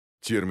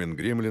Термин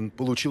 «гремлин»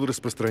 получил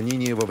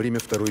распространение во время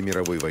Второй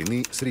мировой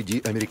войны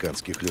среди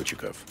американских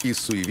летчиков. Из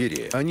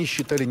суеверия они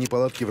считали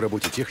неполадки в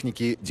работе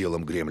техники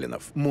делом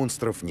гремлинов,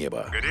 монстров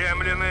неба.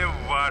 Гремлины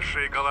в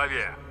вашей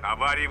голове.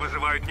 Аварии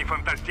вызывают не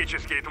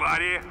фантастические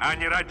твари, а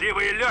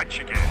нерадивые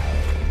летчики.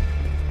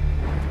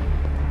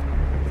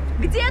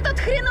 Где тут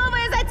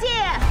хреновая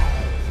затея?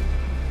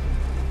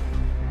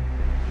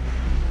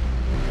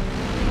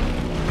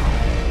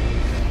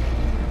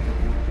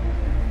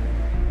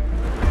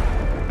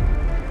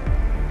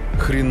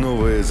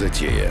 Хреновая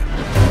затея.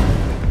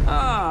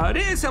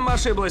 Рейсом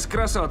ошиблась,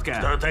 красотка.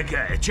 Кто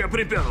такая? Че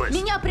приперлась?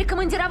 Меня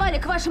прикомандировали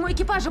к вашему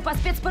экипажу по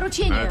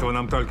спецпоручению. Этого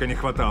нам только не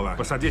хватало.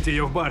 Посадите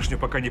ее в башню,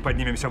 пока не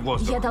поднимемся в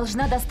воздух. Я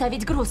должна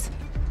доставить груз.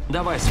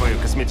 Давай свою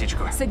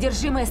косметичку.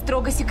 Содержимое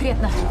строго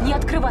секретно. Не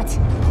открывать.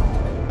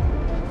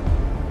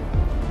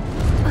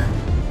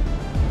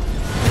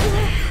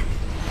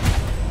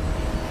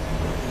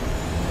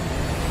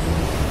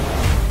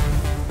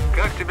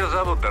 Как тебя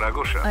зовут,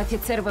 дорогуша?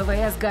 Офицер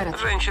ВВС Гаррет.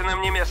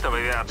 Женщинам не место в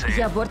авиации.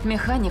 Я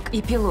бортмеханик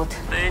и пилот.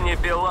 Ты не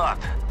пилот,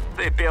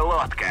 ты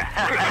пилотка.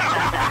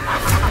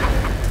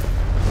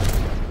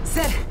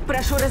 Сэр,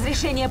 прошу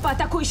разрешения по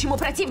атакующему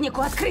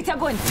противнику открыть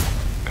огонь.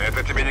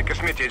 Это тебе не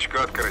косметичку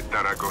открыть,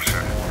 дорогуша.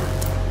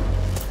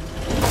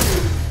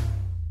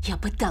 Я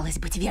пыталась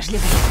быть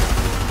вежливой.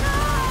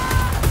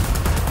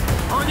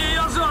 У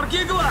нее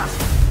зоркий глаз.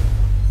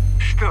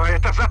 Что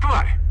это за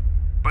тварь?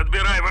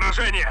 Подбирай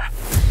выражение.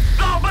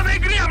 Долбаный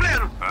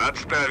гремлин!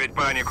 Отставить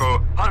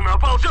панику. Она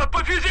ползет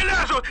по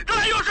фюзеляжу!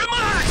 Твою же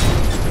мать!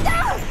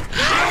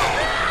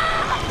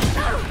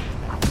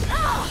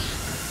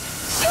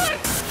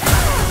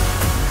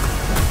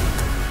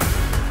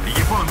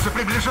 Японцы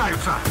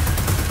приближаются.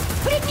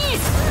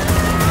 Пригнись!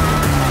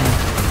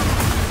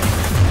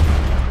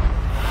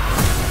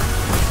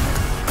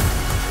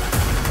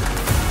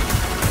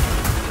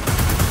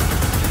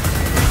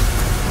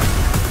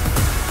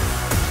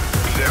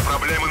 Все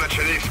проблемы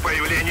начались с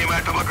появлением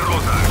этого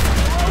груза.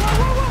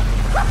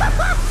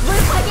 Вы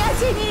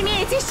понятия не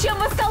имеете, с чем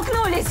вы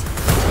столкнулись!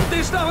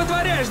 Ты что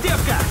вытворяешь,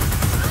 девка?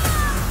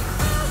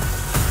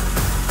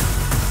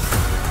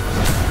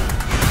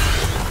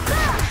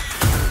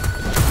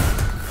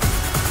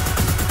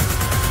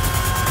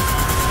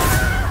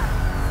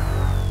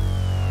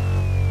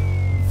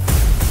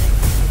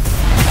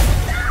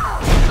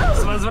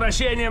 С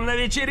возвращением на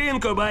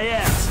вечеринку,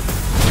 боец!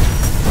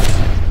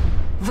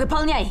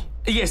 Выполняй!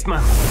 Есть,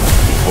 мам.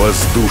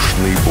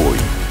 Воздушный бой.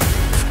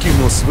 В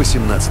кино с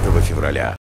 18 февраля.